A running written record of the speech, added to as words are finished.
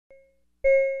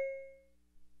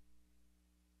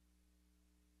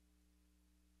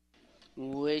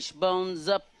Wishbone's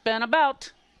up and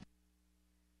about.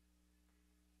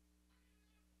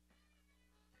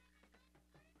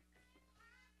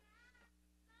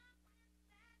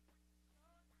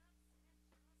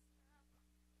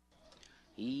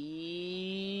 Here's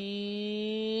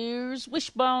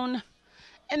Wishbone.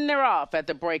 And they're off at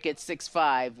the break at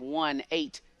 6-5,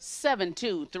 1-8,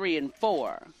 7-2, 3 and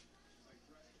 4.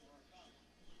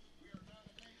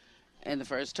 In the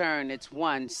first turn, it's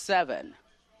 1-7,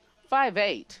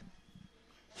 5-8,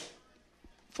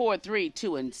 4-3,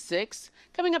 2 and 6.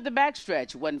 Coming up the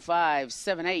backstretch, 1-5,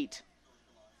 7-8,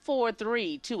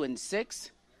 4-3, 2 and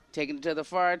 6. Taking it to the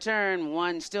far turn,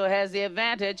 1 still has the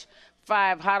advantage.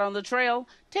 5 hot on the trail,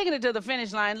 taking it to the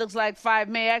finish line. Looks like 5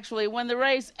 may actually win the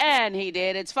race, and he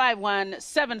did. It's 5-1,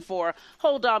 7-4.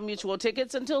 Hold all mutual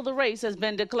tickets until the race has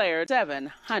been declared.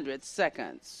 700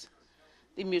 seconds.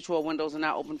 The mutual windows are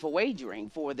now open for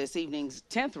wagering for this evening's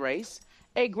 10th race,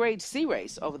 a Grade C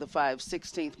race over the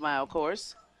 5/16th mile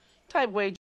course. Type wager